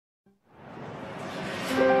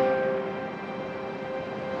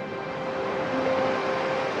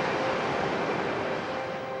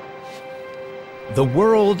The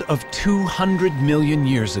world of 200 million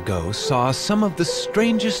years ago saw some of the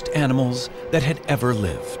strangest animals that had ever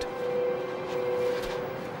lived.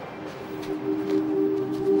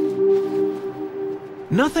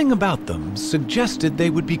 Nothing about them suggested they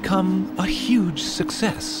would become a huge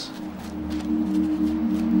success.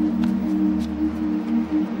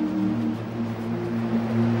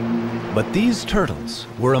 But these turtles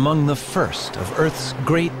were among the first of Earth's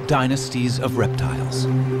great dynasties of reptiles.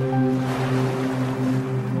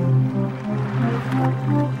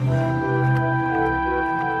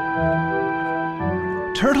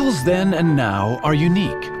 Turtles then and now are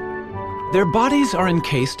unique. Their bodies are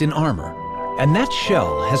encased in armor, and that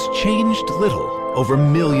shell has changed little over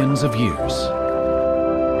millions of years.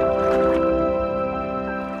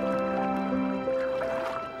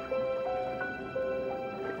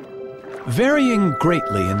 Varying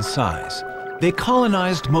greatly in size, they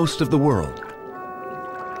colonized most of the world.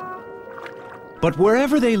 But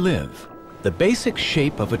wherever they live, the basic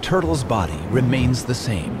shape of a turtle's body remains the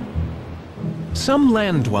same. Some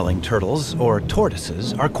land-dwelling turtles, or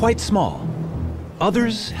tortoises, are quite small.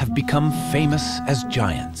 Others have become famous as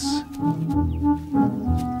giants.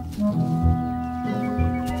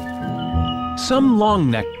 Some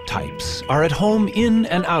long-necked types are at home in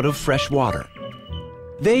and out of fresh water.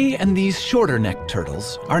 They and these shorter-necked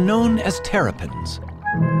turtles are known as terrapins.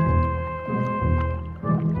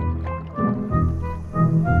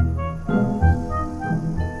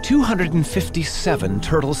 "257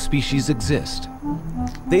 turtle species exist.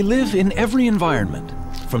 They live in every environment,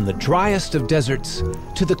 from the driest of deserts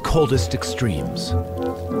to the coldest extremes.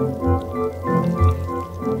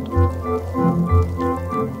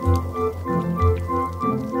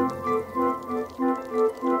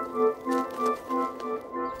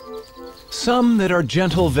 Some that are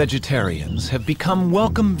gentle vegetarians have become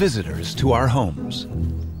welcome visitors to our homes.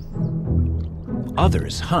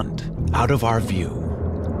 Others hunt out of our view.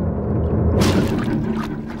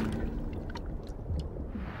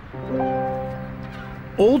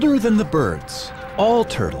 Older than the birds, all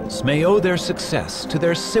turtles may owe their success to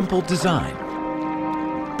their simple design.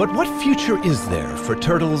 But what future is there for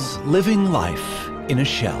turtles living life in a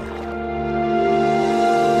shell?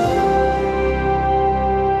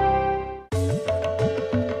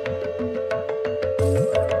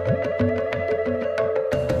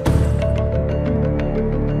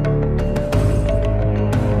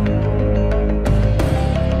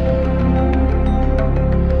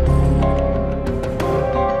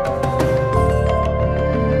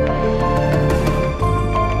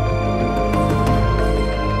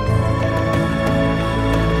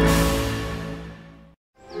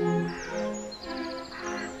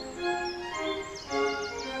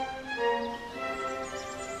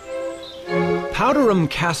 Part3of4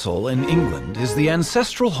 Castle in England is the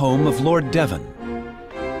ancestral home of Lord Devon.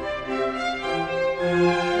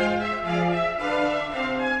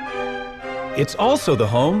 It's also the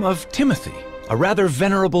home of Timothy, a rather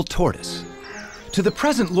venerable tortoise. To the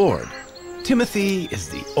present Lord, Timothy is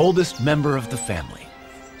the oldest member of the family.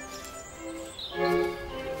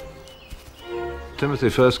 Timothy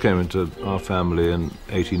first came into our family in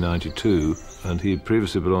 1892, and he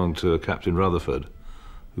previously belonged to Captain Rutherford,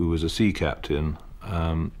 who was a sea captain,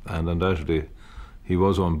 and undoubtedly he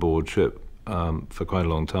was on board ship for quite a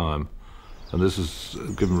long time. And this has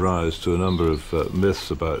given rise to a number of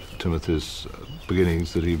myths about Timothy's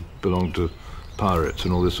beginnings, that he belonged to pirates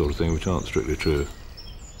and all this sort of thing, which aren't strictly true.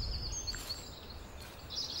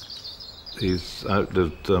 He's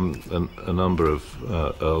outlived a number of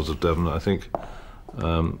Earls of Devon. I think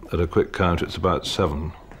at a quick count it's about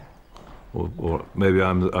 7. Or maybe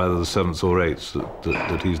I'm either the 7th or 8th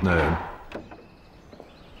that he's known.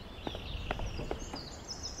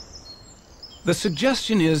 The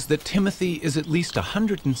suggestion is that Timothy is at least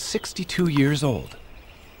 162 years old.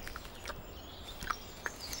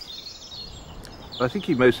 I think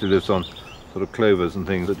he mostly lives on sort of clovers and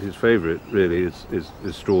things, but his favourite really is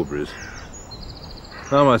strawberries.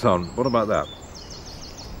 Now, my son, what about that?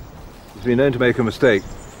 He's been known to make a mistake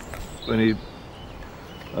when he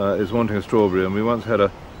is wanting a strawberry, and we once had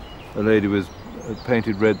a lady with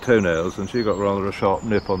painted red toenails, and she got rather a sharp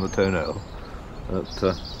nip on the toenail. But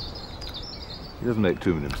he doesn't make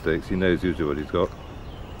too many mistakes. He knows usually what he's got.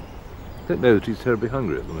 I don't know that he's terribly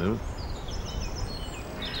hungry at the moment.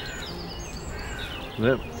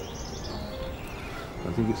 No,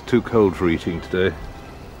 I think it's too cold for eating today.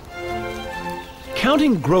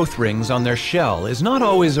 Counting growth rings on their shell is not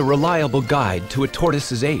always a reliable guide to a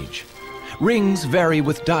tortoise's age. Rings vary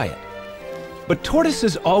with diet. But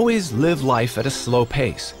tortoises always live life at a slow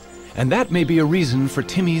pace, and that may be a reason for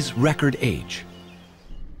Timmy's record age.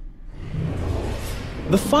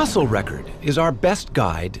 The fossil record is our best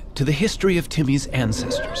guide to the history of Timmy's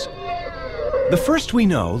ancestors. The first we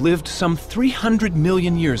know lived some 300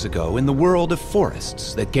 million years ago in the world of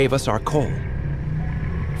forests that gave us our coal.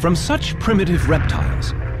 From such primitive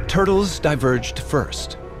reptiles, turtles diverged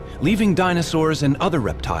first, leaving dinosaurs and other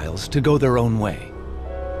reptiles to go their own way.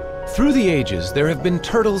 Through the ages, there have been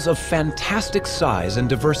turtles of fantastic size and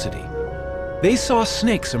diversity. They saw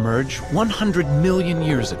snakes emerge 100 million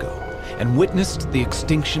years ago and witnessed the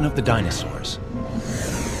extinction of the dinosaurs.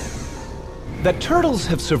 That turtles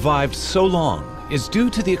have survived so long is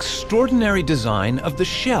due to the extraordinary design of the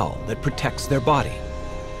shell that protects their body.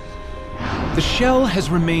 The shell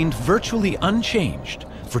has remained virtually unchanged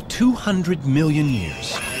for 200 million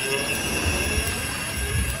years.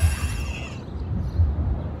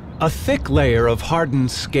 A thick layer of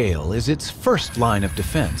hardened scale is its first line of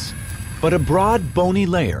defense, but a broad, bony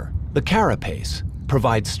layer, the carapace,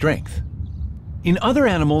 provides strength. In other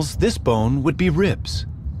animals, this bone would be ribs.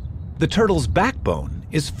 The turtle's backbone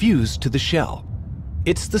is fused to the shell.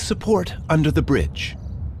 It's the support under the bridge.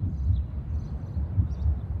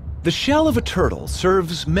 The shell of a turtle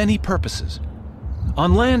serves many purposes.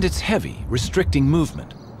 On land, it's heavy, restricting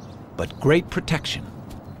movement, but great protection.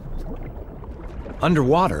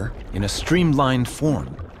 Underwater, in a streamlined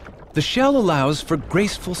form, the shell allows for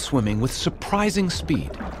graceful swimming with surprising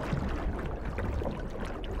speed.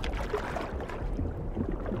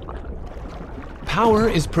 Power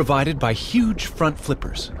is provided by huge front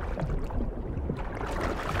flippers.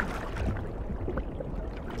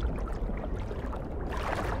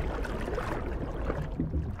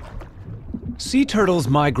 Sea turtles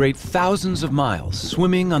migrate thousands of miles,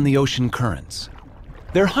 swimming on the ocean currents.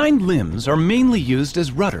 Their hind limbs are mainly used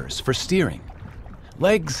as rudders for steering.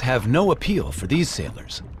 Legs have no appeal for these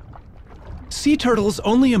sailors. Sea turtles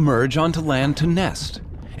only emerge onto land to nest,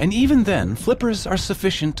 and even then, flippers are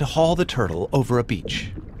sufficient to haul the turtle over a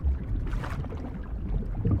beach.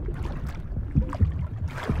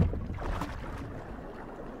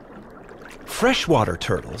 Freshwater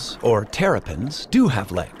turtles, or terrapins, do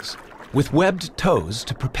have legs, with webbed toes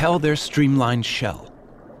to propel their streamlined shell.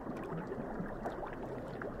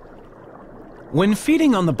 When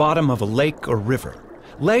feeding on the bottom of a lake or river,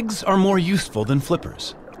 legs are more useful than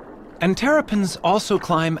flippers. And terrapins also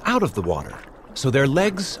climb out of the water, so their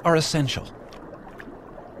legs are essential.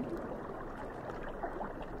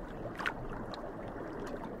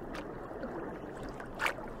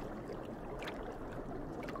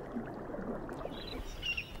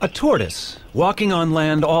 A tortoise, walking on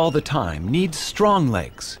land all the time, needs strong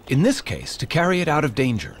legs, in this case to carry it out of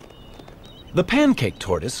danger. The pancake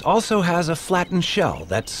tortoise also has a flattened shell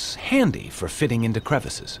that's handy for fitting into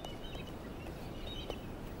crevices.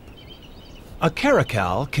 A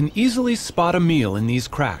caracal can easily spot a meal in these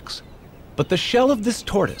cracks, but the shell of this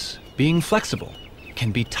tortoise, being flexible,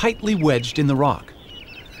 can be tightly wedged in the rock.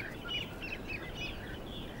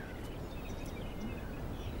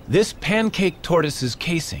 This pancake tortoise's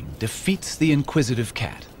casing defeats the inquisitive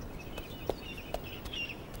cat.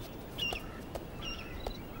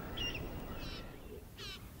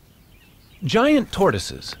 Giant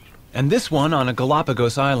tortoises, and this one on a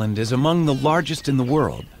Galapagos island is among the largest in the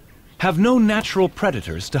world, have no natural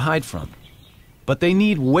predators to hide from, but they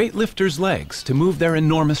need weightlifters' legs to move their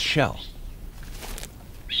enormous shell.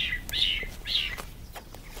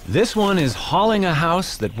 This one is hauling a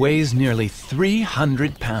house that weighs nearly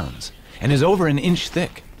 300 pounds and is over an inch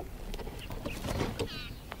thick.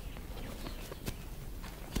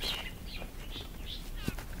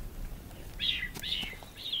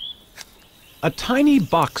 A tiny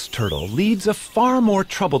box turtle leads a far more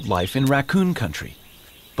troubled life in raccoon country,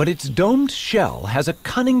 but its domed shell has a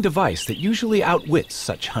cunning device that usually outwits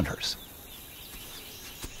such hunters.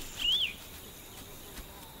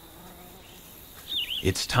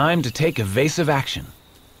 It's time to take evasive action.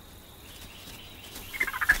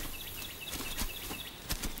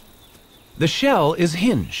 The shell is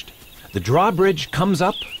hinged. The drawbridge comes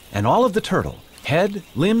up, and all of the turtle, head,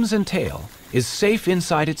 limbs, and tail, is safe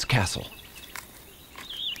inside its castle.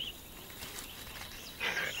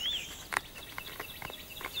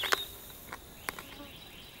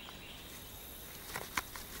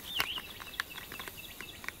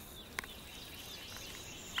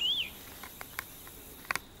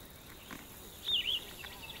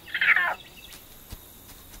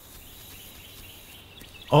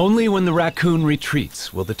 Only when the raccoon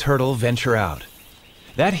retreats will the turtle venture out.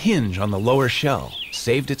 That hinge on the lower shell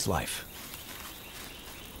saved its life.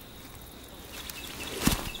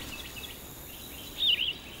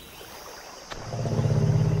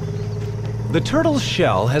 The turtle's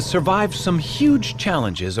shell has survived some huge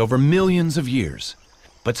challenges over millions of years.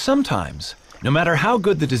 But sometimes, no matter how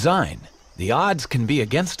good the design, the odds can be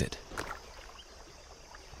against it.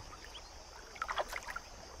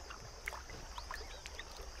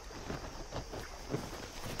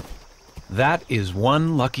 That is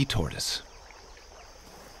one lucky tortoise.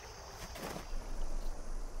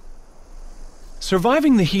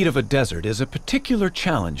 Surviving the heat of a desert is a particular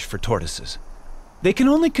challenge for tortoises. They can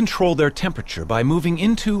only control their temperature by moving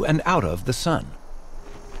into and out of the sun.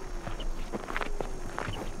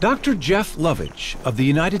 Dr. Jeff Lovich of the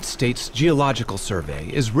United States Geological Survey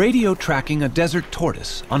is radio tracking a desert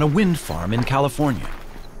tortoise on a wind farm in California.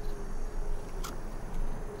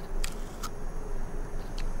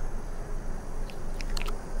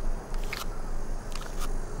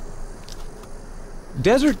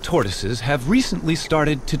 Desert tortoises have recently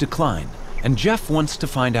started to decline, and Jeff wants to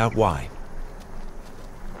find out why.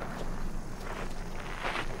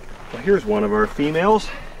 Well, here's one of our females.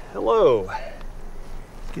 Hello.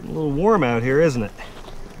 It's getting a little warm out here, isn't it?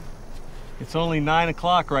 It's only 9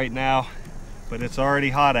 o'clock right now, but it's already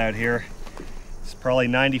hot out here. It's probably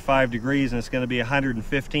 95 degrees and it's going to be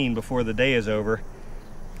 115 before the day is over.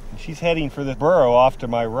 And she's heading for the burrow off to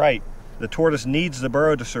my right. The tortoise needs the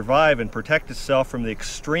burrow to survive and protect itself from the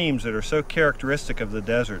extremes that are so characteristic of the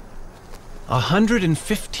desert.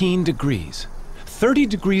 115 degrees. 30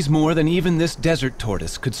 degrees more than even this desert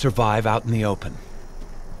tortoise could survive out in the open.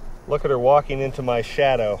 Look at her walking into my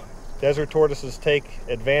shadow. Desert tortoises take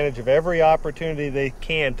advantage of every opportunity they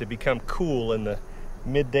can to become cool in the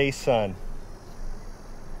midday sun.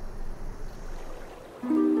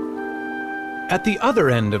 At the other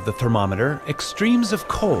end of the thermometer, extremes of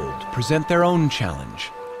cold present their own challenge.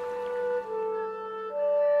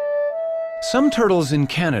 Some turtles in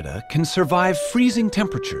Canada can survive freezing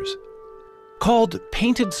temperatures. Called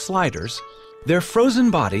painted sliders, their frozen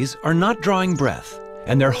bodies are not drawing breath,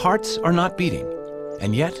 and their hearts are not beating,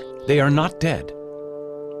 and yet they are not dead.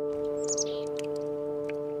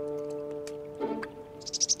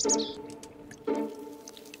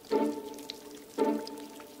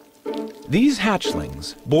 These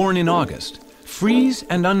hatchlings, born in August, freeze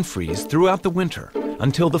and unfreeze throughout the winter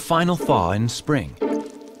until the final thaw in spring.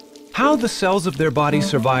 How the cells of their body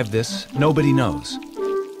survive this, nobody knows.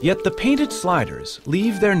 Yet the painted sliders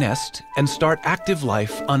leave their nest and start active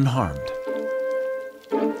life unharmed.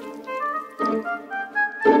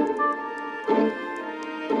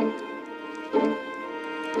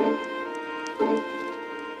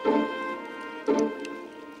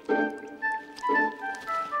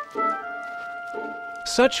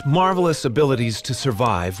 Such marvelous abilities to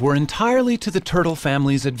survive were entirely to the turtle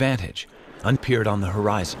family's advantage, appeared on the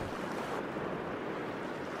horizon.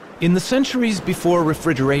 In the centuries before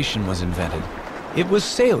refrigeration was invented, it was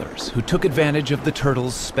sailors who took advantage of the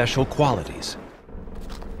turtle's special qualities.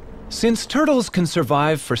 Since turtles can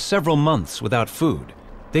survive for several months without food,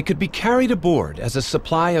 they could be carried aboard as a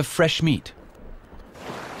supply of fresh meat.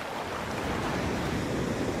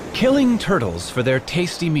 Killing turtles for their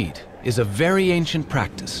tasty meat is a very ancient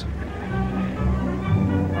practice.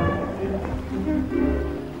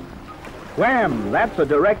 Wham! That's a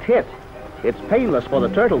direct hit. It's painless for the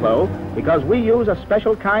turtle, though, because we use a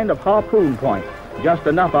special kind of harpoon point, just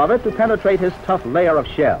enough of it to penetrate his tough layer of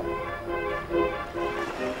shell.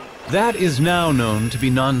 That is now known to be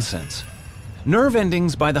nonsense. Nerve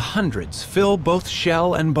endings by the hundreds fill both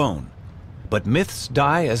shell and bone, but myths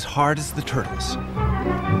die as hard as the turtles.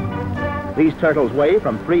 These turtles weigh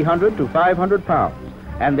from 300 to 500 pounds,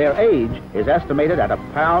 and their age is estimated at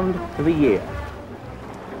 £1 pound to the year.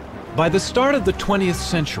 By the start of the 20th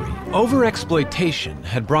century, overexploitation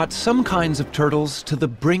had brought some kinds of turtles to the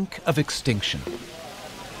brink of extinction.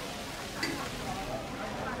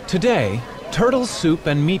 Today, turtle soup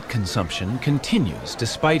and meat consumption continues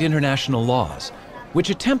despite international laws, which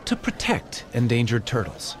attempt to protect endangered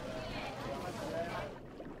turtles.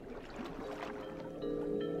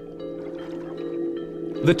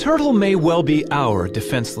 The turtle may well be our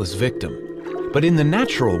defenseless victim, but in the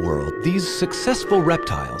natural world, these successful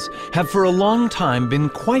reptiles have for a long time been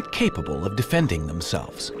quite capable of defending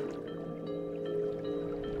themselves.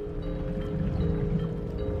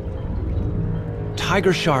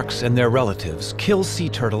 Tiger sharks and their relatives kill sea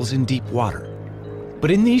turtles in deep water.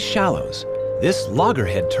 But in these shallows, this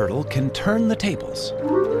loggerhead turtle can turn the tables.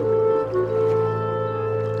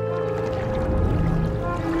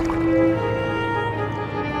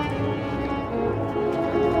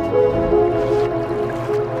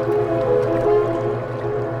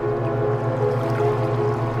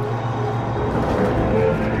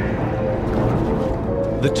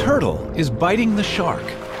 The turtle is biting the shark.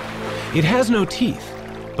 It has no teeth,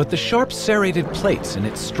 but the sharp serrated plates in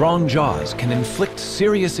its strong jaws can inflict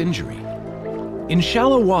serious injury. In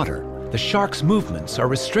shallow water, the shark's movements are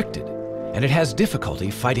restricted, and it has difficulty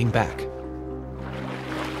fighting back.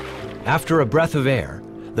 After a breath of air,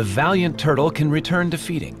 the valiant turtle can return to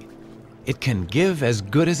feeding. It can give as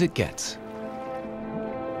good as it gets.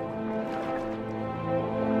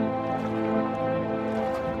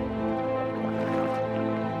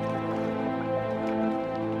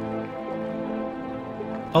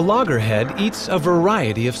 A loggerhead eats a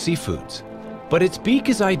variety of seafoods, but its beak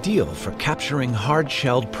is ideal for capturing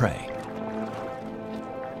hard-shelled prey.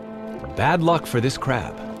 Bad luck for this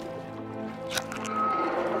crab.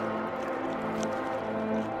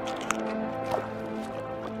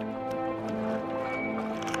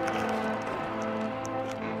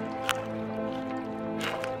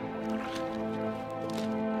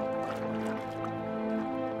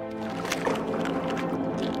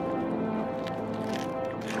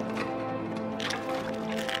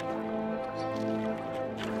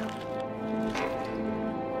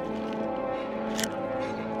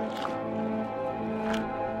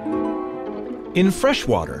 In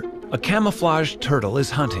freshwater, a camouflaged turtle is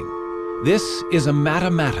hunting. This is a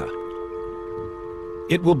mata-mata.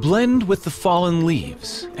 It will blend with the fallen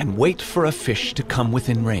leaves and wait for a fish to come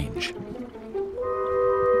within range.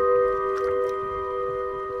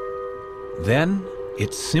 Then,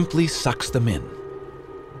 it simply sucks them in.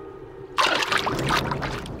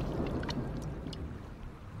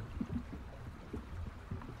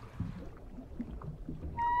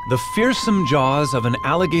 The fearsome jaws of an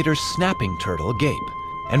alligator snapping turtle gape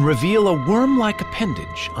and reveal a worm-like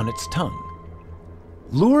appendage on its tongue.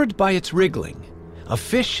 Lured by its wriggling, a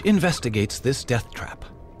fish investigates this death trap.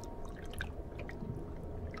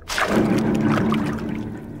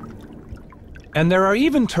 And there are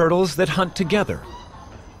even turtles that hunt together.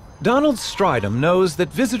 Donald Stridham knows that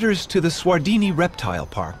visitors to the Swardini Reptile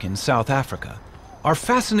Park in South Africa are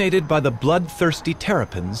fascinated by the bloodthirsty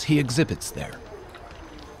terrapins he exhibits there.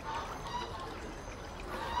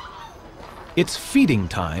 It's feeding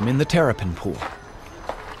time in the terrapin pool.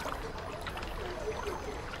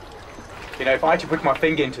 You know, if I had to put my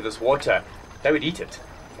finger into this water, they would eat it.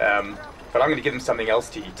 But I'm going to give them something else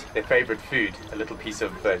to eat, their favorite food, a little piece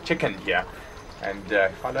of chicken here. And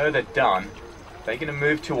if I lower that down, they're going to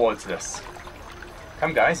move towards this.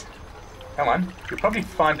 Come guys, come on. You'll probably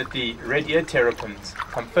find that the red-eared terrapins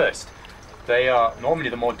come first. They are normally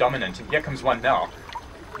the more dominant, and here comes one now.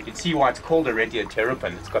 You can see why it's called a red-eared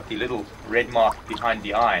terrapin. It's got the little red mark behind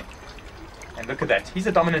the eye. And look at that. He's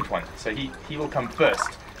a dominant one, so he will come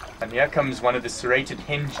first. And here comes one of the serrated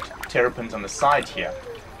hinged terrapins on the side here.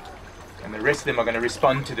 And the rest of them are going to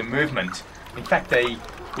respond to the movement. In fact, they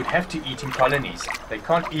would have to eat in colonies. They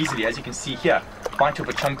can't easily, as you can see here, bite off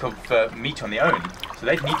a chunk of meat on their own. So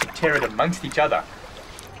they'd need to tear it amongst each other.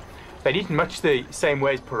 They'd eat in much the same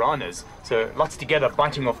way as piranhas. So lots together,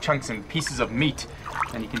 biting off chunks and pieces of meat.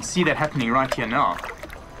 And you can see that happening right here now.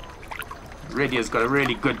 Red ear's got a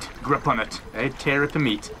really good grip on it. They tear at the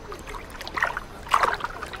meat.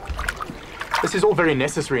 This is all very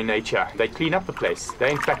necessary in nature. They clean up the place. They're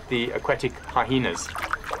in fact the aquatic hyenas.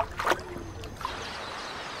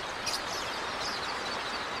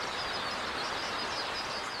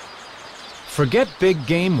 Forget big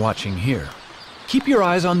game watching here. Keep your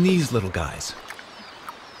eyes on these little guys.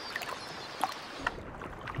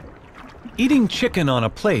 Eating chicken on a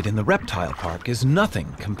plate in the reptile park is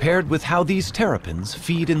nothing compared with how these terrapins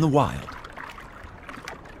feed in the wild.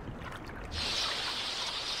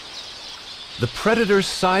 The predator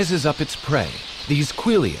sizes up its prey, these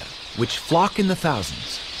quelea, which flock in the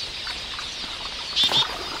thousands.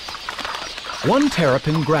 One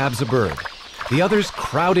terrapin grabs a bird. The others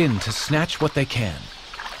crowd in to snatch what they can.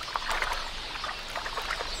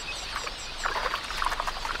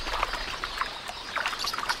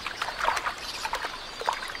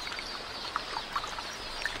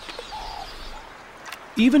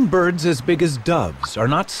 Even birds as big as doves are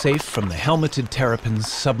not safe from the helmeted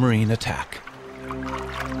terrapin's submarine attack.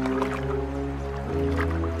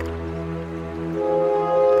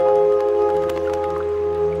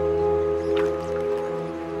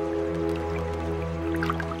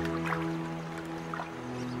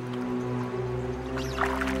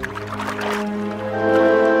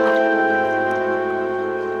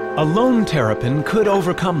 A lone terrapin could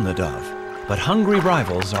overcome the dove, but hungry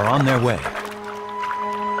rivals are on their way.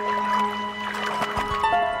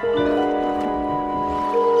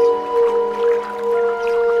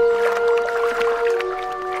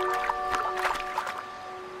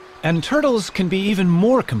 And turtles can be even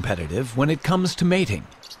more competitive when it comes to mating.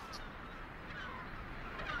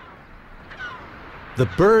 The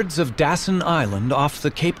birds of Dassin Island off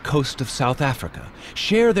the Cape Coast of South Africa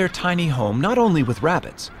share their tiny home not only with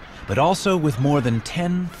rabbits, but also with more than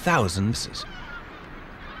 10,000 misses.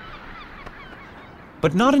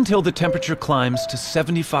 But not until the temperature climbs to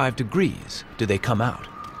 75 degrees do they come out.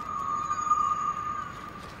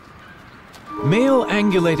 Male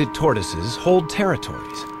angulated tortoises hold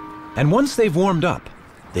territories, and once they've warmed up,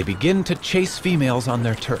 they begin to chase females on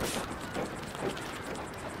their turf.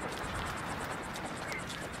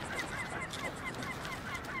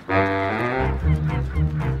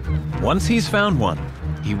 Once he's found one,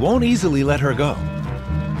 he won't easily let her go.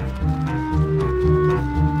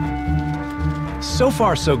 So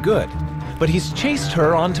far, so good, but he's chased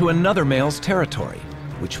her onto another male's territory,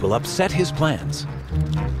 which will upset his plans.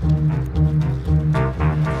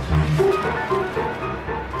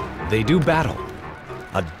 They do battle,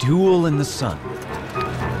 a duel in the sun.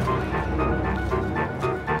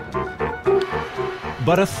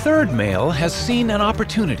 But a third male has seen an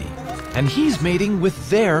opportunity, and he's mating with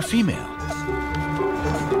their female.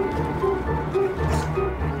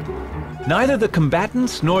 Neither the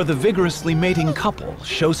combatants nor the vigorously mating couple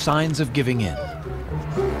show signs of giving in.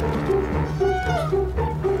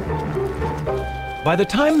 By the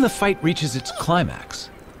time the fight reaches its climax,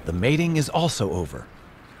 the mating is also over.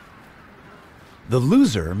 The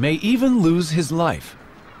loser may even lose his life.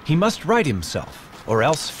 He must right himself, or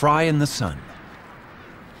else fry in the sun.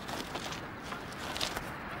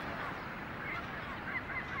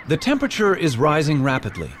 The temperature is rising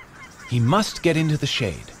rapidly. He must get into the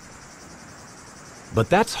shade. But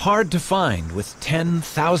that's hard to find with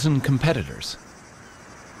 10,000 competitors.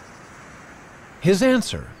 His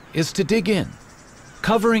answer is to dig in,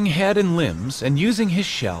 covering head and limbs and using his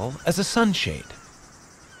shell as a sunshade.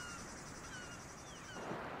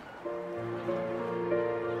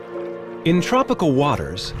 In tropical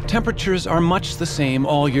waters, temperatures are much the same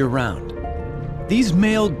all year round. These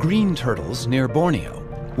male green turtles near Borneo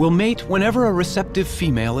will mate whenever a receptive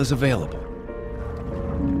female is available.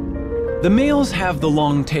 The males have the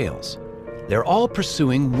long tails. They're all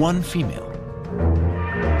pursuing one female.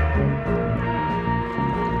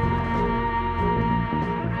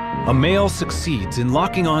 A male succeeds in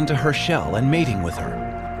locking onto her shell and mating with her.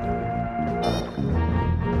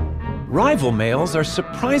 Rival males are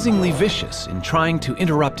surprisingly vicious in trying to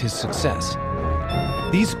interrupt his success.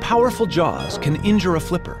 These powerful jaws can injure a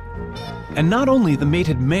flipper. And not only the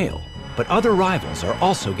mated male, but other rivals are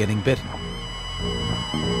also getting bitten.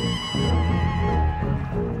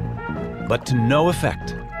 But to no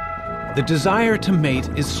effect. The desire to mate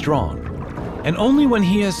is strong, and only when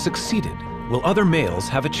he has succeeded will other males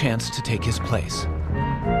have a chance to take his place.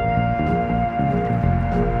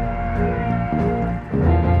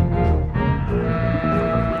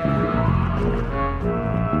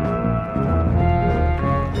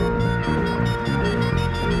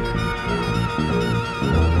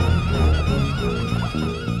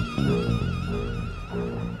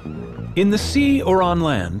 In the sea or on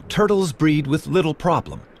land, turtles breed with little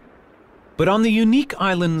problem. But on the unique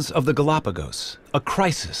islands of the Galapagos, a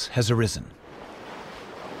crisis has arisen.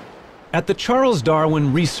 At the Charles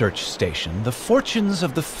Darwin Research Station, the fortunes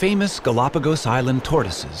of the famous Galapagos Island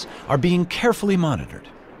tortoises are being carefully monitored.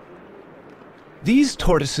 These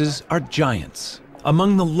tortoises are giants,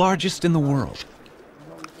 among the largest in the world.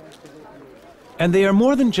 And they are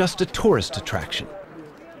more than just a tourist attraction.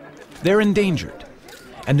 They're endangered,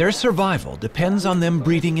 and their survival depends on them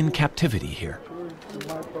breeding in captivity here.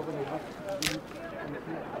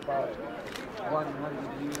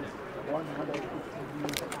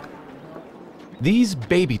 These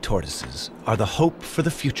baby tortoises are the hope for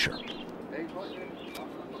the future.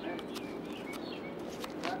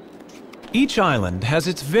 Each island has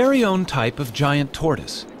its very own type of giant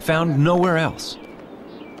tortoise, found nowhere else.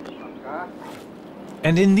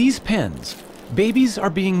 And in these pens, babies are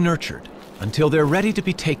being nurtured until they're ready to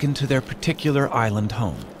be taken to their particular island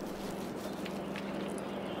home.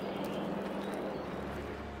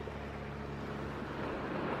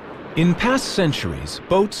 In past centuries,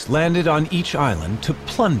 boats landed on each island to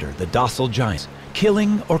plunder the docile giants,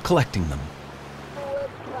 killing or collecting them.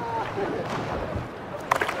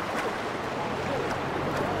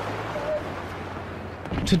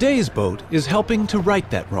 Today's boat is helping to right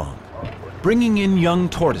that wrong, bringing in young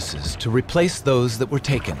tortoises to replace those that were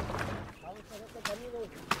taken.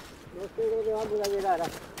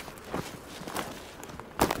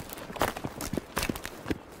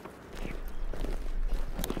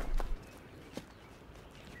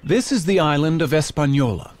 This is the island of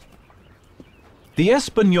Hispaniola. The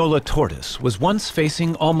Hispaniola tortoise was once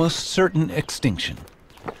facing almost certain extinction.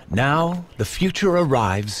 Now, the future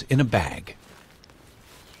arrives in a bag.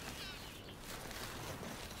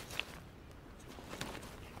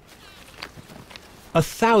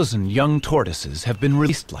 1,000 young tortoises have been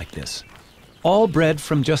released like this, all bred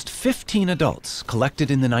from just 15 adults collected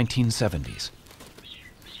in the 1970s.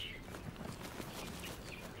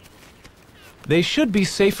 They should be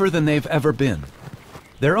safer than they've ever been.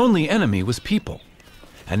 Their only enemy was people,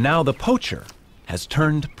 and now the poacher has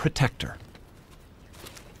turned protector.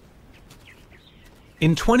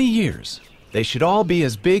 In 20 years, they should all be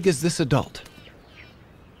as big as this adult.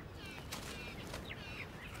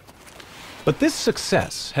 But this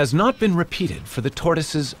success has not been repeated for the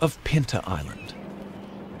tortoises of Pinta Island.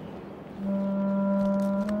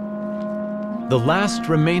 The last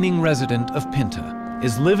remaining resident of Pinta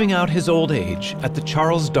is living out his old age at the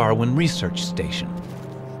Charles Darwin Research Station.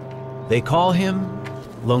 They call him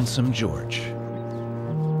Lonesome George.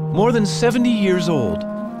 More than 70 years old,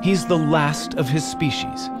 he's the last of his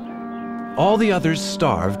species. All the others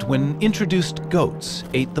starved when introduced goats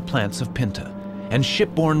ate the plants of Pinta, and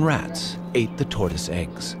shipborne rats ate the tortoise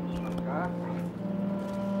eggs.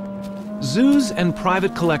 Zoos and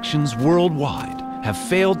private collections worldwide have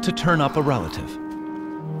failed to turn up a relative.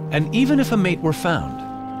 And even if a mate were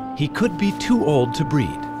found, he could be too old to breed.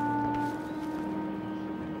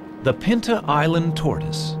 The Pinta Island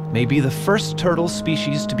tortoise may be the first turtle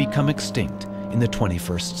species to become extinct in the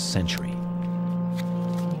 21st century.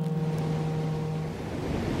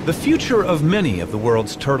 The future of many of the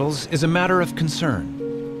world's turtles is a matter of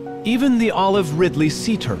concern. Even the olive ridley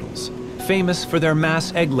sea turtles, famous for their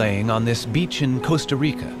mass egg-laying on this beach in Costa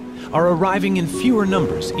Rica, are arriving in fewer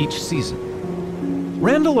numbers each season.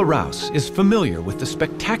 Randall Arouse is familiar with the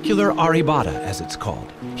spectacular aribata, as it's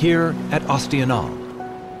called, here at Osteonal.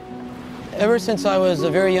 Ever since I was a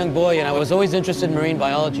very young boy, and I was always interested in marine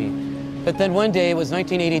biology. But then one day, it was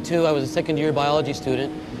 1982, I was a second-year biology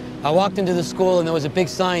student. I walked into the school and there was a big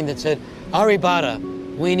sign that said, Aribata,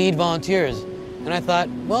 we need volunteers. And I thought,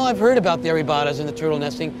 well, I've heard about the Aribatas and the turtle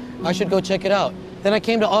nesting. I should go check it out. Then I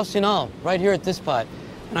came to Osteonal, right here at this spot,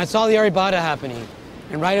 and I saw the Aribata happening.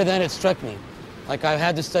 And right then it struck me. Like I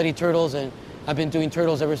had to study turtles, and I've been doing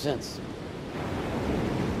turtles ever since.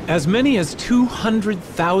 As many as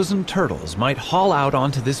 200,000 turtles might haul out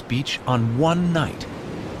onto this beach on one night.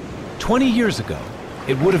 20 years ago,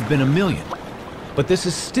 it would have been 1 million. But this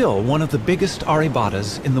is still one of the biggest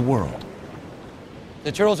aribatas in the world.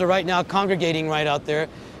 The turtles are right now congregating right out there.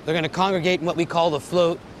 They're going to congregate in what we call the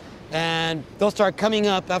float, and they'll start coming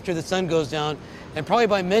up after the sun goes down, and probably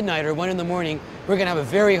by midnight or 1 in the morning, we're going to have a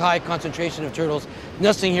very high concentration of turtles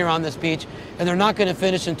nesting here on this beach, and they're not going to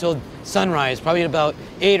finish until sunrise, probably at about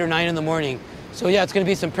 8 or 9 in the morning. So yeah, it's going to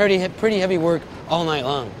be some pretty heavy work all night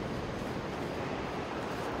long.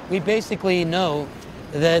 We basically know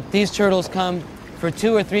that these turtles come for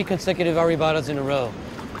 2 or 3 consecutive aribatas in a row.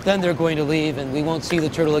 Then they're going to leave, and we won't see the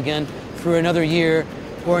turtle again for another year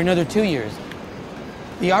or another 2 years.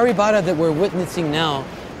 The aribata that we're witnessing now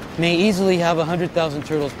may easily have 100,000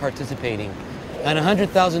 turtles participating. And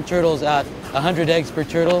 100,000 turtles at 100 eggs per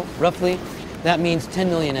turtle, roughly, that means 10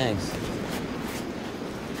 million eggs.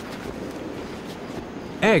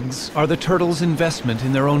 Eggs are the turtles' investment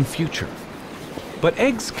in their own future. But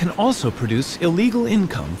eggs can also produce illegal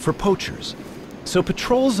income for poachers. So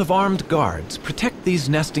patrols of armed guards protect these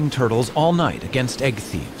nesting turtles all night against egg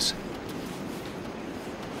thieves.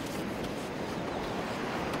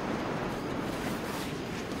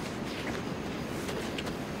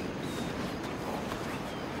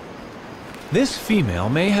 This female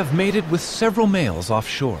may have mated with several males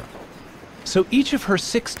offshore. So each of her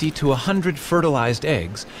 60 to 100 fertilized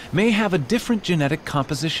eggs may have a different genetic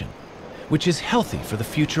composition, which is healthy for the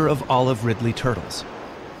future of olive ridley turtles.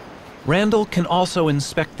 Randall can also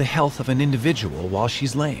inspect the health of an individual while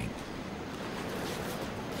she's laying.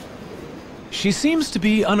 She seems to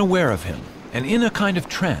be unaware of him and in a kind of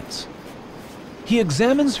trance. He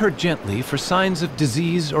examines her gently for signs of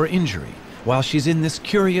disease or injury while she's in this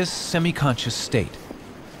curious, semi-conscious state.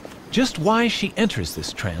 Just why she enters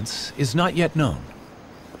this trance is not yet known.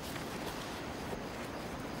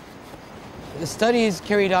 The studies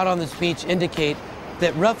carried out on this beach indicate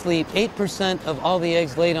that roughly 8% of all the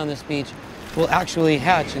eggs laid on this beach will actually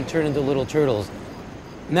hatch and turn into little turtles.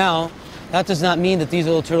 Now, that does not mean that these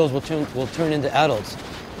little turtles will turn into adults.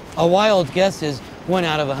 A wild guess is 1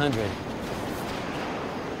 out of 100.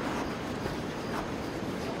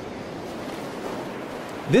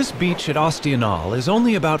 This beach at Osteonal is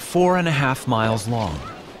only about 4.5 miles long.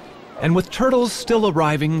 And with turtles still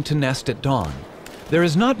arriving to nest at dawn, there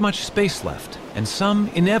is not much space left, and some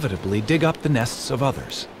inevitably dig up the nests of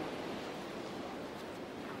others.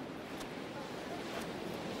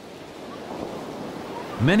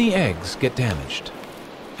 Many eggs get damaged,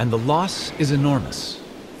 and the loss is enormous.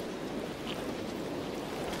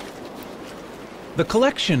 The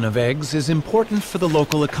collection of eggs is important for the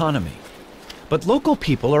local economy, but local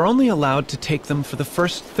people are only allowed to take them for the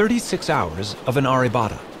first 36 hours of an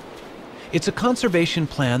arribada. It's a conservation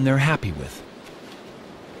plan they're happy with.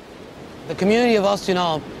 The community of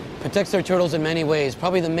Ostinal protects their turtles in many ways.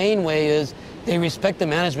 Probably the main way is they respect the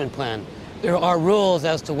management plan. There are rules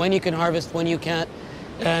as to when you can harvest, when you can't,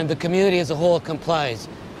 and the community as a whole complies.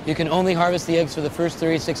 You can only harvest the eggs for the first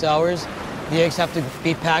 36 hours. The eggs have to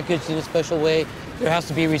be packaged in a special way. There has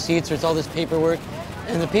to be receipts, there's all this paperwork.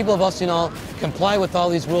 And the people of Ostinal comply with all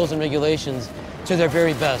these rules and regulations to their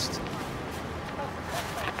very best.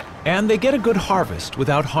 And they get a good harvest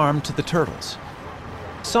without harm to the turtles.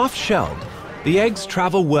 Soft-shelled, the eggs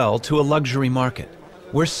travel well to a luxury market,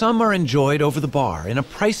 where some are enjoyed over the bar in a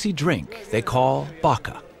pricey drink they call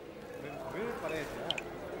baka.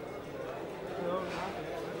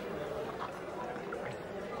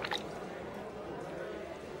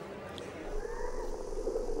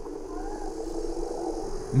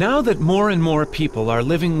 Now that more and more people are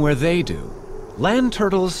living where they do, land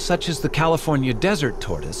turtles such as the California desert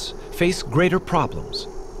tortoise face greater problems.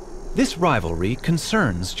 This rivalry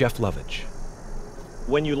concerns Jeff Lovich.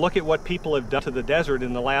 When you look at what people have done to the desert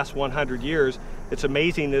in the last 100 years, it's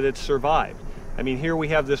amazing that it's survived. I mean, here we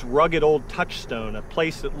have this rugged old touchstone, a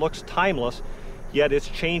place that looks timeless, yet it's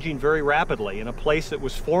changing very rapidly, in a place that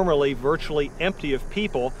was formerly virtually empty of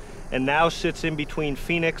people and now sits in between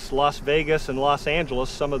Phoenix, Las Vegas, and Los Angeles,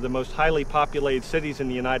 some of the most highly populated cities in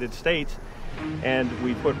the United States. And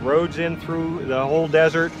we put roads in through the whole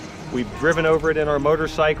desert. We've driven over it in our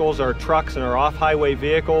motorcycles, our trucks, and our off-highway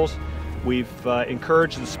vehicles. We've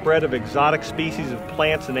encouraged the spread of exotic species of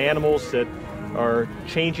plants and animals that are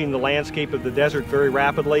changing the landscape of the desert very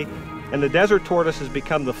rapidly. And the desert tortoise has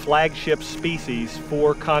become the flagship species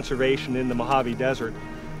for conservation in the Mojave Desert.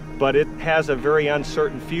 But it has a very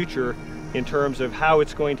uncertain future in terms of how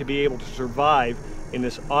it's going to be able to survive in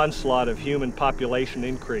this onslaught of human population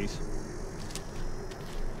increase.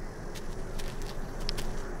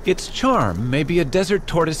 Its charm may be a desert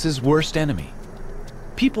tortoise's worst enemy.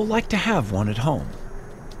 People like to have one at home.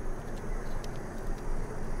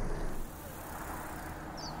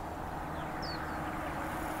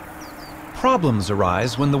 Problems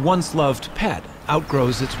arise when the once loved pet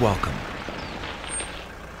outgrows its welcome.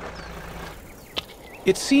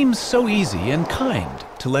 It seems so easy and kind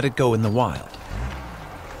to let it go in the wild.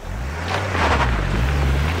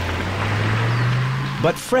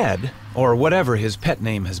 But Fred, or whatever his pet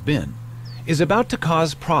name has been, is about to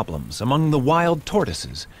cause problems among the wild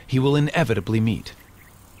tortoises he will inevitably meet.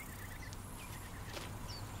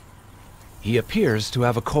 He appears to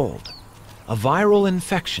have a cold, a viral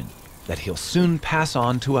infection that he'll soon pass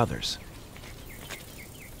on to others.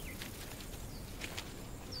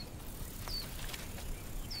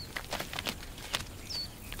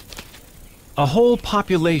 A whole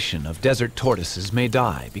population of desert tortoises may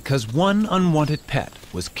die because one unwanted pet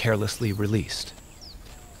was carelessly released.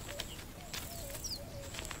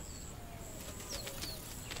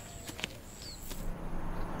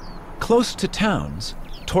 Close to towns,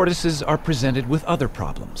 tortoises are presented with other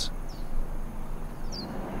problems.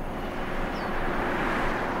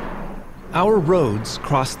 Our roads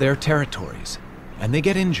cross their territories, and they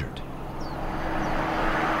get injured.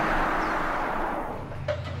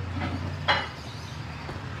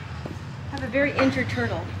 Very injured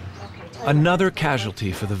turtle. Okay. Another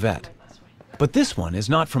casualty for the vet. But this one is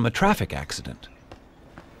not from a traffic accident.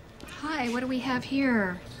 Hi, what do we have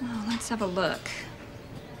here? Oh, let's have a look.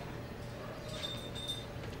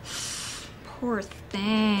 Poor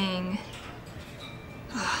thing.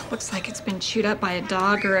 Oh, looks like it's been chewed up by a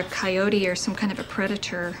dog or a coyote or some kind of a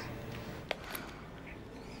predator.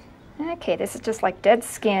 Okay, this is just like dead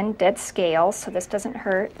skin, dead scales, so this doesn't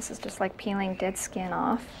hurt. This is just like peeling dead skin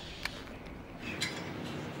off.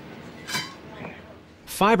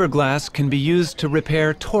 Fiberglass can be used to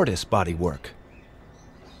repair tortoise bodywork.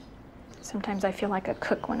 Sometimes I feel like a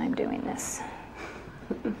cook when I'm doing this.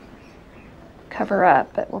 Cover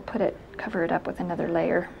up, but we'll cover it up with another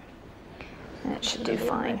layer. And it should do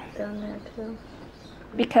fine. Down there too.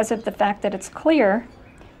 Because of the fact that it's clear,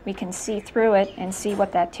 we can see through it and see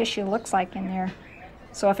what that tissue looks like in there.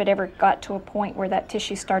 So if it ever got to a point where that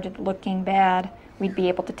tissue started looking bad, we'd be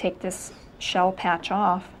able to take this shell patch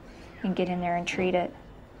off and get in there and treat it.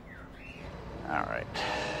 All right.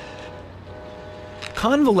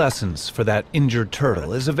 Convalescence for that injured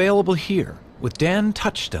turtle is available here with Dan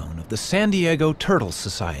Touchstone of the San Diego Turtle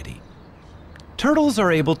Society. Turtles are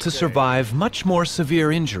able to survive much more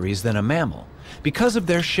severe injuries than a mammal because of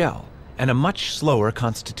their shell and a much slower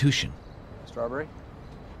constitution. Strawberry?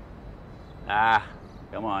 Ah,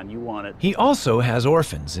 Come on, you want it. He also has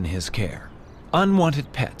orphans in his care.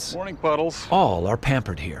 Unwanted pets. Morning, Puddles. All are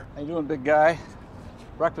pampered here. How you doing, big guy?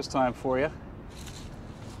 Breakfast time for you.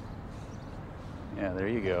 Yeah, there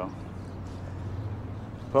you go.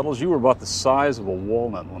 Puddles, you were about the size of a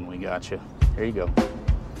walnut when we got you. Here you go.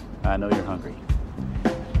 I know you're hungry.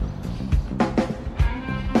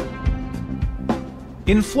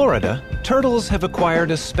 In Florida, turtles have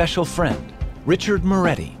acquired a special friend, Richard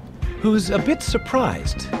Moretti, who's a bit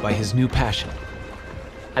surprised by his new passion.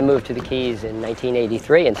 I moved to the Keys in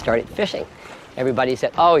 1983 and started fishing. Everybody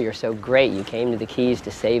said, oh, you're so great, you came to the Keys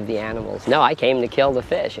to save the animals. No, I came to kill the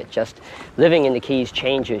fish. It just, living in the Keys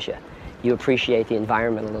changes you. You appreciate the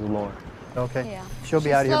environment a little more. Okay. Yeah. She'll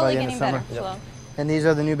be out here by the end of summer. Yep. And these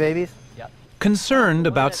are the new babies? Yep. Concerned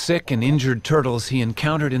about sick and injured turtles he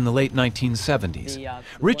encountered in the late 1970s,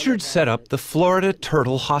 Richard set up the Florida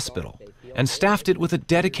Turtle Hospital and staffed it with a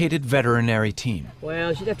dedicated veterinary team.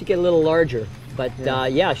 Well, she'd have to get a little larger, but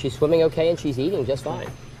yeah, she's swimming okay and she's eating just fine.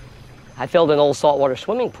 I filled an old saltwater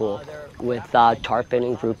swimming pool with tarpon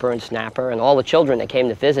and grouper and snapper, and all the children that came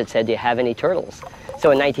to visit said, do you have any turtles? So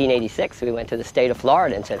in 1986, we went to the state of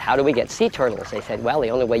Florida and said, how do we get sea turtles? They said, well, the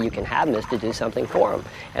only way you can have them is to do something for them.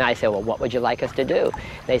 And I said, well, what would you like us to do?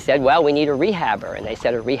 They said, well, we need a rehabber. And they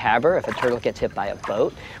said, a rehabber, if a turtle gets hit by a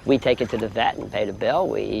boat, we take it to the vet and pay the bill.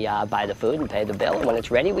 We buy the food and pay the bill. And when it's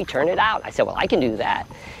ready, we turn it out. I said, well, I can do that.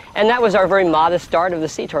 And that was our very modest start of the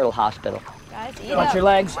Sea Turtle Hospital. Guys, Watch your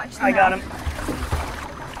legs. I got him.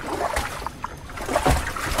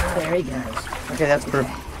 There he goes. Okay, that's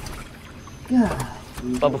perfect. Good.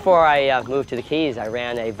 Well, before I moved to the Keys, I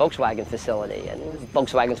ran a Volkswagen facility, and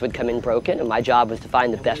Volkswagens would come in broken, and my job was to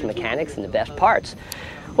find the best mechanics and the best parts.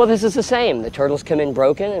 Well, this is the same. The turtles come in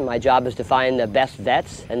broken, and my job is to find the best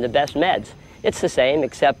vets and the best meds. It's the same,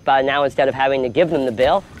 except now instead of having to give them the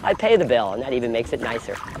bill, I pay the bill, and that even makes it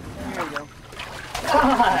nicer. There you go.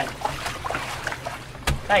 God.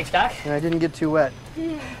 Thanks, Doc. And I didn't get too wet.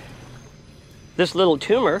 This little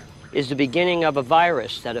tumor is the beginning of a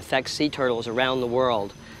virus that affects sea turtles around the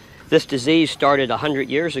world. This disease started 100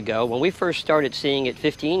 years ago. When we first started seeing it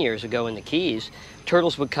 15 years ago in the Keys,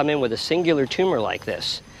 turtles would come in with a singular tumor like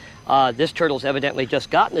this. This turtle's evidently just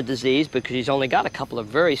gotten the disease because he's only got a couple of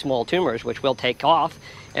very small tumors, which we'll take off.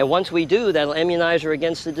 And once we do, that'll immunize her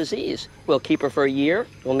against the disease. We'll keep her for a year,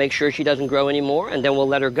 we'll make sure she doesn't grow anymore, and then we'll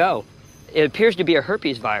let her go. It appears to be a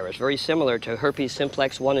herpes virus, very similar to herpes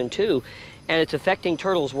simplex 1 and 2, and it's affecting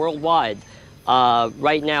turtles worldwide.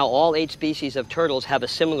 Right now, all 8 species of turtles have a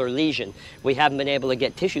similar lesion. We haven't been able to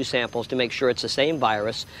get tissue samples to make sure it's the same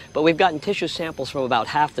virus, but we've gotten tissue samples from about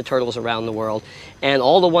half the turtles around the world, and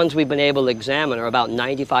all the ones we've been able to examine are about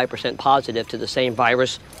 95% positive to the same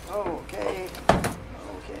virus. Okay.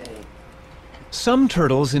 Some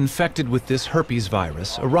turtles infected with this herpes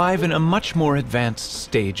virus arrive in a much more advanced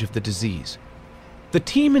stage of the disease. The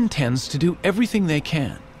team intends to do everything they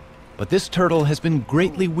can, but this turtle has been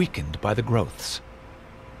greatly weakened by the growths.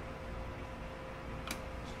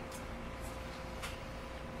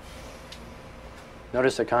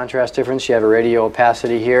 Notice the contrast difference. You have a radio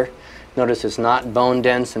opacity here. Notice it's not bone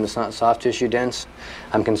dense and it's not soft tissue dense.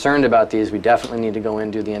 I'm concerned about these. We definitely need to go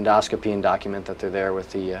in, do the endoscopy and document that they're there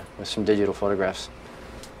with some digital photographs.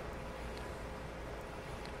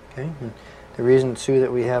 Okay. And the reason, Sue,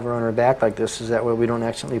 that we have her on her back like this is that way we don't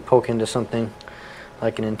accidentally poke into something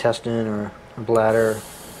like an intestine or a bladder.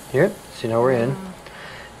 Here, see, now we're in.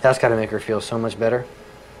 That's got to make her feel so much better.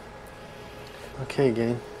 Okay,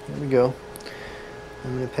 gang, here we go.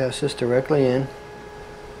 I'm going to pass this directly in.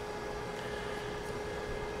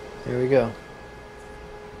 There we go.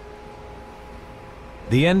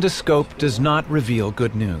 The endoscope does not reveal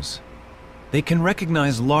good news. They can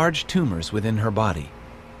recognize large tumors within her body.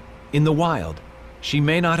 In the wild, she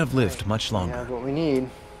may not have lived much longer. We have what we need.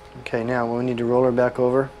 Okay, now we need to roll her back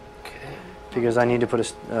over. Okay. Because I need to put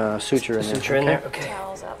a suture in there. Suture in there? Okay.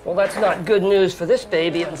 Well, that's not good news for this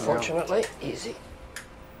baby, unfortunately. Easy.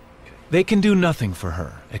 They can do nothing for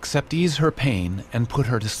her except ease her pain and put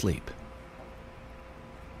her to sleep.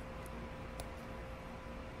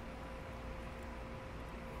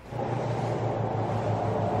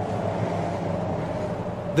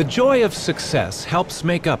 The joy of success helps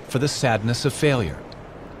make up for the sadness of failure.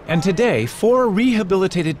 And today, 4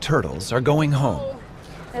 rehabilitated turtles are going home.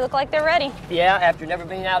 They look like they're ready. Yeah, after never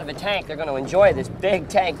being out of a tank, they're going to enjoy this big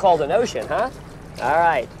tank called an ocean, huh? All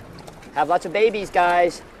right. Have lots of babies,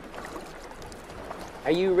 guys.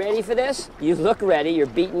 Are you ready for this? You look ready. You're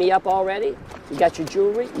beating me up already? You got your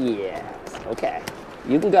jewelry? Yes. Okay.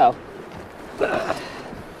 You can go.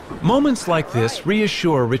 Moments like this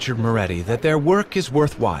reassure Richard Moretti that their work is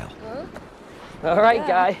worthwhile. All right,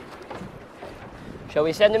 Guy. Shall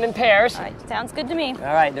we send them in pairs? All right, sounds good to me.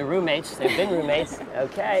 All right, they're roommates. They've been roommates.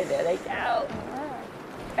 Okay, there they go.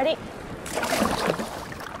 Ready?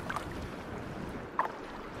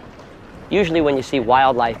 Usually when you see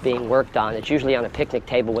wildlife being worked on, it's usually on a picnic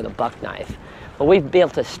table with a buck knife. But we've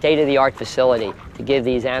built a state-of-the-art facility to give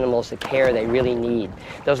these animals the care they really need.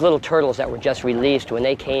 Those little turtles that were just released, when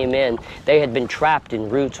they came in, they had been trapped in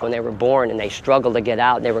roots when they were born, and they struggled to get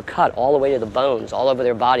out, and they were cut all the way to the bones, all over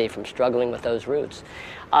their body from struggling with those roots.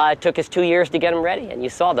 It took us 2 years to get them ready, and you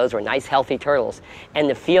saw those were nice, healthy turtles. And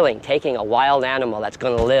the feeling, taking a wild animal that's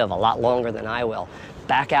going to live a lot longer than I will,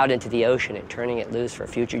 back out into the ocean and turning it loose for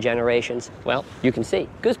future generations, well, you can see,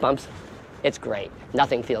 goosebumps. It's great.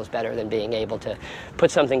 Nothing feels better than being able to put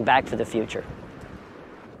something back for the future.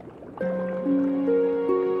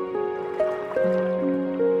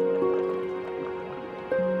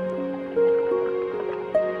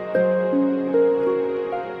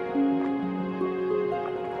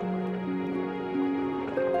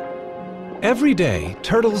 Every day,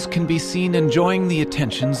 turtles can be seen enjoying the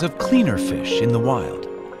attentions of cleaner fish in the wild.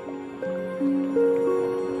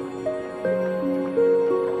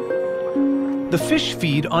 The fish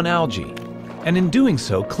feed on algae, and in doing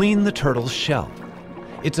so, clean the turtle's shell.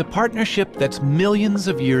 It's a partnership that's millions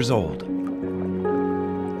of years old.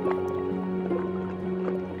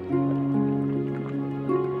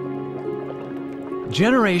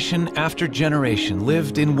 Generation after generation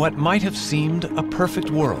lived in what might have seemed a perfect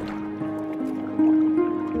world.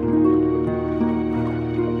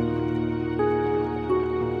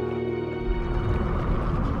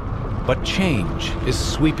 But change is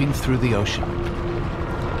sweeping through the ocean.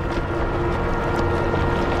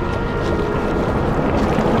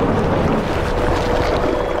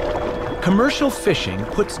 Commercial fishing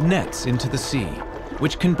puts nets into the sea,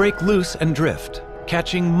 which can break loose and drift,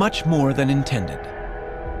 catching much more than intended.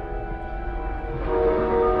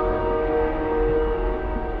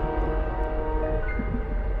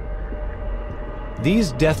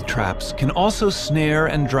 These death traps can also snare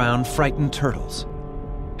and drown frightened turtles.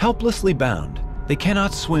 Helplessly bound, they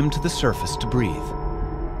cannot swim to the surface to breathe.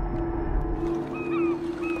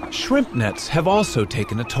 Shrimp nets have also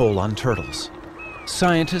taken a toll on turtles.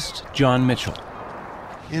 Scientist John Mitchell.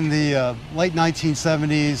 In the late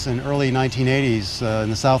 1970s and early 1980s in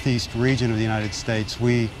the southeast region of the United States,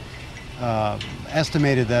 we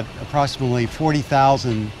estimated that approximately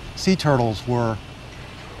 40,000 sea turtles were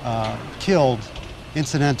killed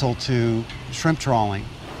incidental to shrimp trawling.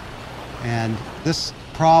 And this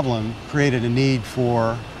problem created a need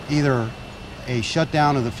for either a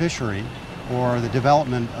shutdown of the fishery or the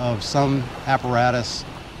development of some apparatus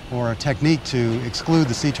or a technique to exclude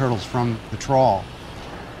the sea turtles from the trawl.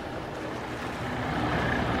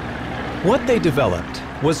 What they developed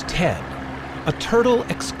was TED, a turtle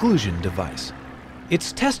exclusion device.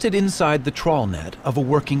 It's tested inside the trawl net of a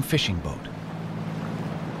working fishing boat.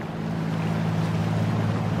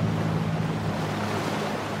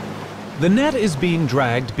 The net is being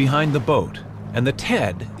dragged behind the boat, and the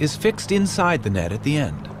TED is fixed inside the net at the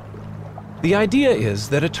end. The idea is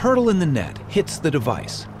that a turtle in the net hits the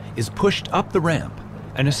device, is pushed up the ramp,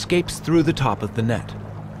 and escapes through the top of the net.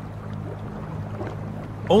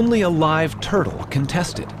 Only a live turtle can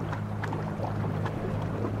test it.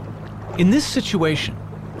 In this situation,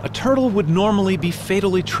 a turtle would normally be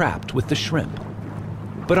fatally trapped with the shrimp.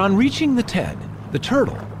 But on reaching the TED, the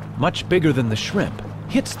turtle, much bigger than the shrimp,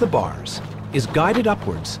 hits the bars, is guided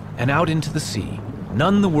upwards and out into the sea,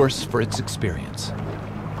 none the worse for its experience.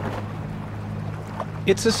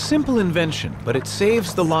 It's a simple invention, but it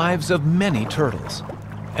saves the lives of many turtles.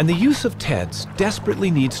 And the use of TEDs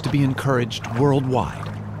desperately needs to be encouraged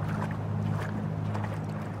worldwide.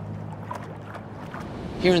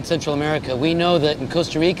 Here in Central America, we know that in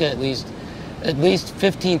Costa Rica at least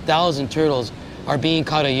 15,000 turtles are being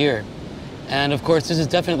caught a year. And of course, this is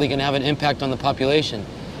definitely going to have an impact on the population.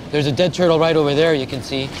 There's a dead turtle right over there, you can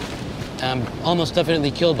see, almost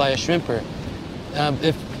definitely killed by a shrimper.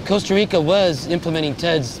 If Costa Rica was implementing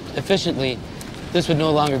TEDs efficiently, this would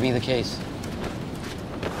no longer be the case.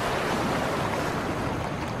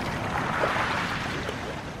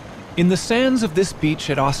 In the sands of this beach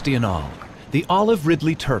at Ostional, the olive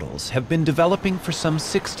ridley turtles have been developing for some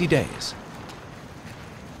 60 days.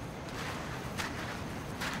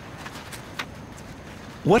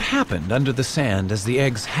 What happened under the sand as the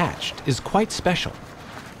eggs hatched is quite special.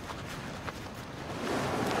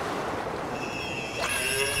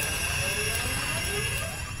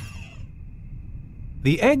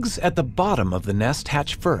 The eggs at the bottom of the nest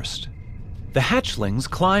hatch first. The hatchlings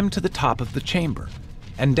climb to the top of the chamber,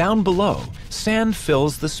 and down below, sand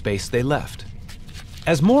fills the space they left.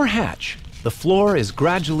 As more hatch, the floor is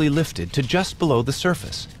gradually lifted to just below the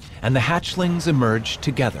surface, and the hatchlings emerge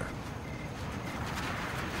together.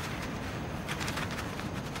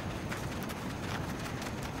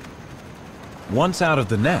 Once out of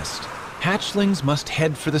the nest, hatchlings must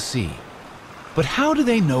head for the sea. But how do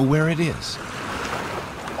they know where it is?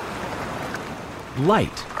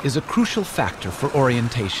 Light is a crucial factor for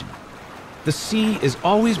orientation. The sea is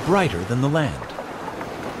always brighter than the land.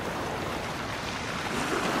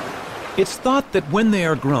 It's thought that when they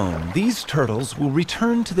are grown, these turtles will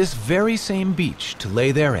return to this very same beach to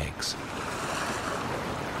lay their eggs.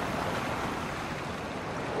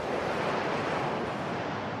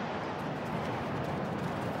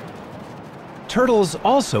 Turtles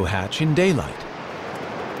also hatch in daylight.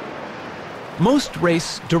 Most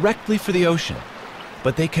race directly for the ocean,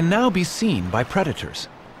 but they can now be seen by predators.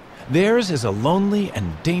 Theirs is a lonely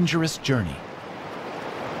and dangerous journey.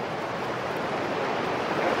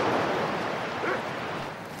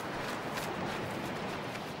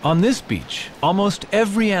 On this beach, almost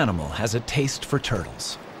every animal has a taste for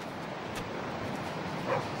turtles.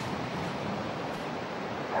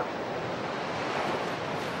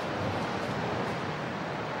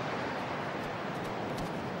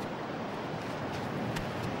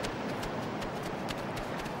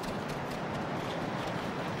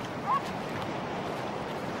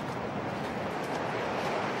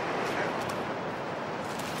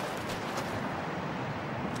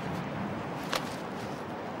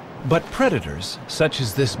 But predators, such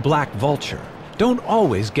as this black vulture, don't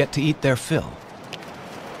always get to eat their fill.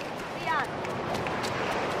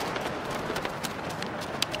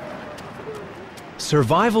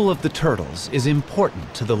 Survival of the turtles is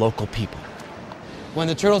important to the local people. When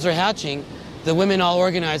the turtles are hatching, the women all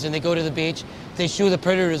organize and they go to the beach. They shoo the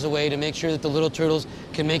predators away to make sure that the little turtles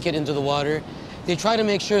can make it into the water. They try to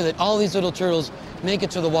make sure that all these little turtles make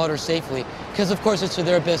it to the water safely, because of course it's to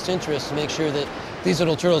their best interest to make sure that these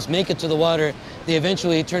little turtles make it to the water. They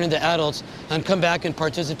eventually turn into adults and come back and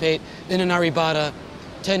participate in an arribada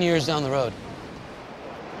 10 years down the road.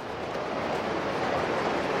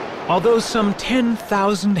 Although some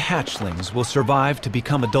 10,000 hatchlings will survive to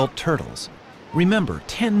become adult turtles, remember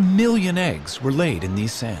 10 million eggs were laid in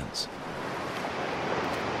these sands.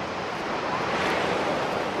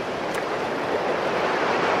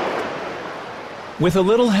 With a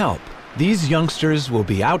little help, these youngsters will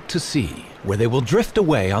be out to sea, where they will drift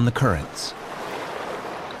away on the currents.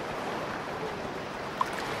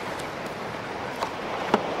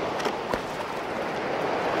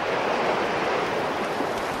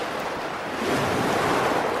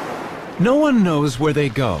 No one knows where they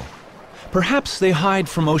go. Perhaps they hide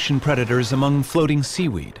from ocean predators among floating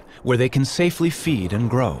seaweed, where they can safely feed and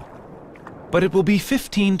grow. But it will be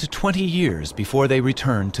 15 to 20 years before they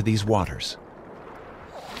return to these waters.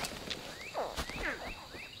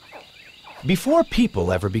 Before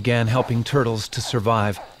people ever began helping turtles to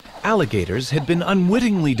survive, alligators had been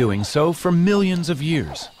unwittingly doing so for millions of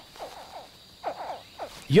years.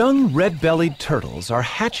 Young red-bellied turtles are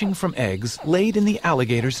hatching from eggs laid in the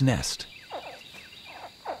alligator's nest.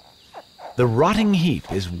 The rotting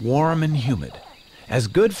heap is warm and humid, as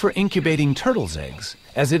good for incubating turtles' eggs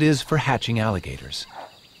as it is for hatching alligators.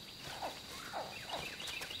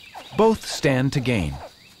 Both stand to gain.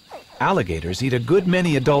 Alligators eat a good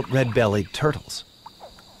many adult red-bellied turtles.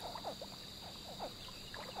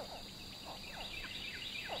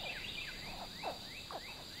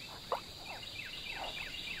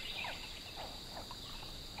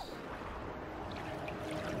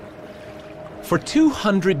 For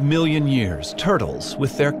 200 million years, turtles,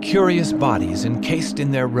 with their curious bodies encased in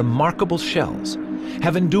their remarkable shells,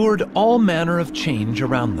 have endured all manner of change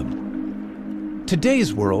around them.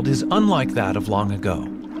 Today's world is unlike that of long ago.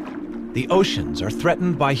 The oceans are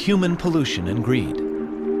threatened by human pollution and greed.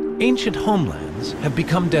 Ancient homelands have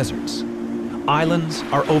become deserts. Islands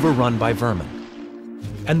are overrun by vermin.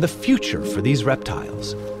 And the future for these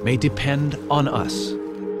reptiles may depend on us.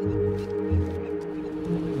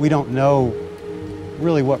 We don't know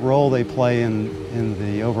really what role they play in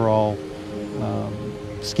the overall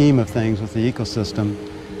scheme of things with the ecosystem.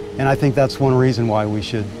 And I think that's one reason why we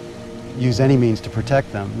should use any means to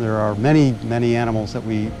protect them. There are many, many animals that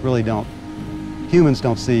we really humans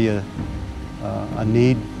don't see a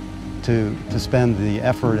need to spend the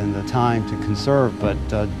effort and the time to conserve, but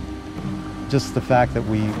just the fact that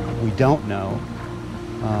we don't know,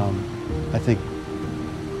 I think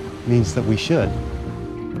means that we should.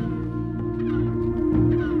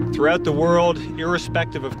 Throughout the world,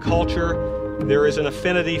 irrespective of culture, there is an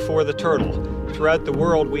affinity for the turtle. Throughout the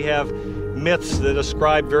world, we have myths that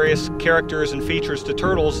ascribe various characters and features to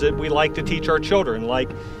turtles that we like to teach our children, like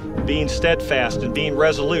being steadfast and being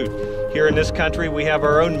resolute. Here in this country, we have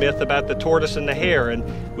our own myth about the tortoise and the hare, and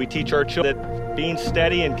we teach our children that being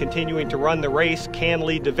steady and continuing to run the race can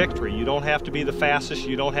lead to victory. You don't have to be the fastest,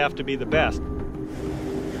 you don't have to be the best.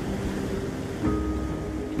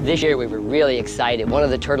 This year we were really excited. One of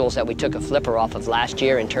the turtles that we took a flipper off of last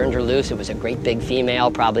year and turned her loose, it was a great big female,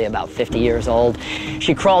 probably about 50 years old.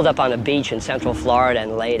 She crawled up on a beach in Central Florida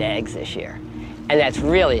and laid eggs this year. And that's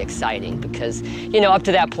really exciting because, you know, up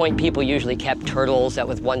to that point people usually kept turtles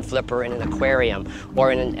with one flipper in an aquarium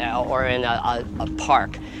or in a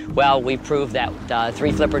park. Well, we proved that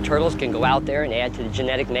 3 flipper turtles can go out there and add to the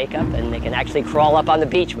genetic makeup, and they can actually crawl up on the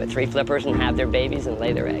beach with 3 flippers and have their babies and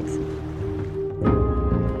lay their eggs.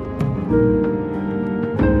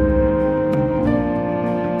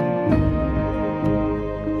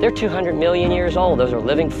 They're 200 million years old. Those are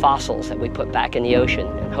living fossils that we put back in the ocean.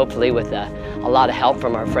 And hopefully with a lot of help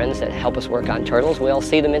from our friends that help us work on turtles, we'll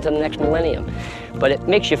see them into the next millennium. But it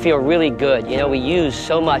makes you feel really good. You know, we use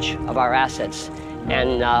so much of our assets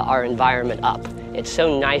and our environment up. It's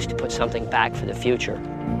so nice to put something back for the future.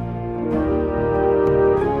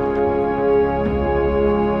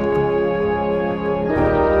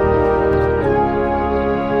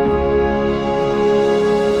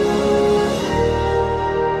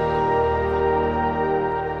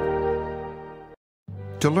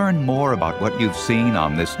 To learn more about what you've seen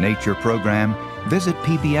on this nature program, visit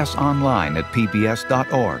PBS online at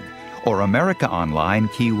pbs.org or America Online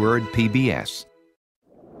keyword PBS.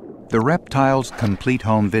 The Reptiles Complete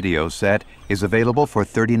Home Video Set is available for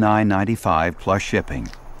 $39.95 plus shipping.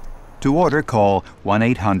 To order, call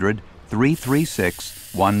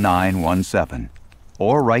 1-800-336-1917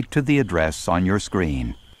 or write to the address on your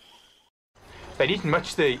screen. They'd eaten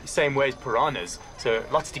much the same way as piranhas, so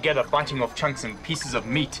lots together, biting off chunks and pieces of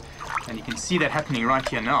meat. And you can see that happening right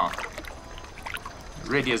here now.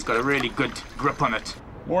 Really has got a really good grip on it.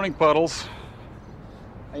 Morning, Puddles.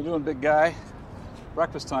 How you doing, big guy?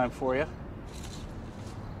 Breakfast time for you.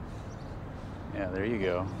 Yeah, there you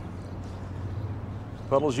go.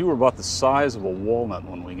 Puddles, you were about the size of a walnut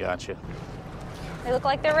when we got you. They look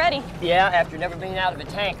like they're ready. Yeah, after never being out of a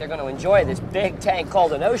tank, they're going to enjoy this big tank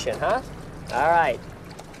called an ocean, huh? All right.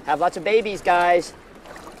 Have lots of babies, guys.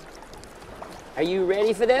 Are you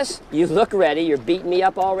ready for this? You look ready. You're beating me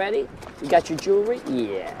up already? You got your jewelry?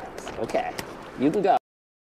 Yes. Okay. You can go.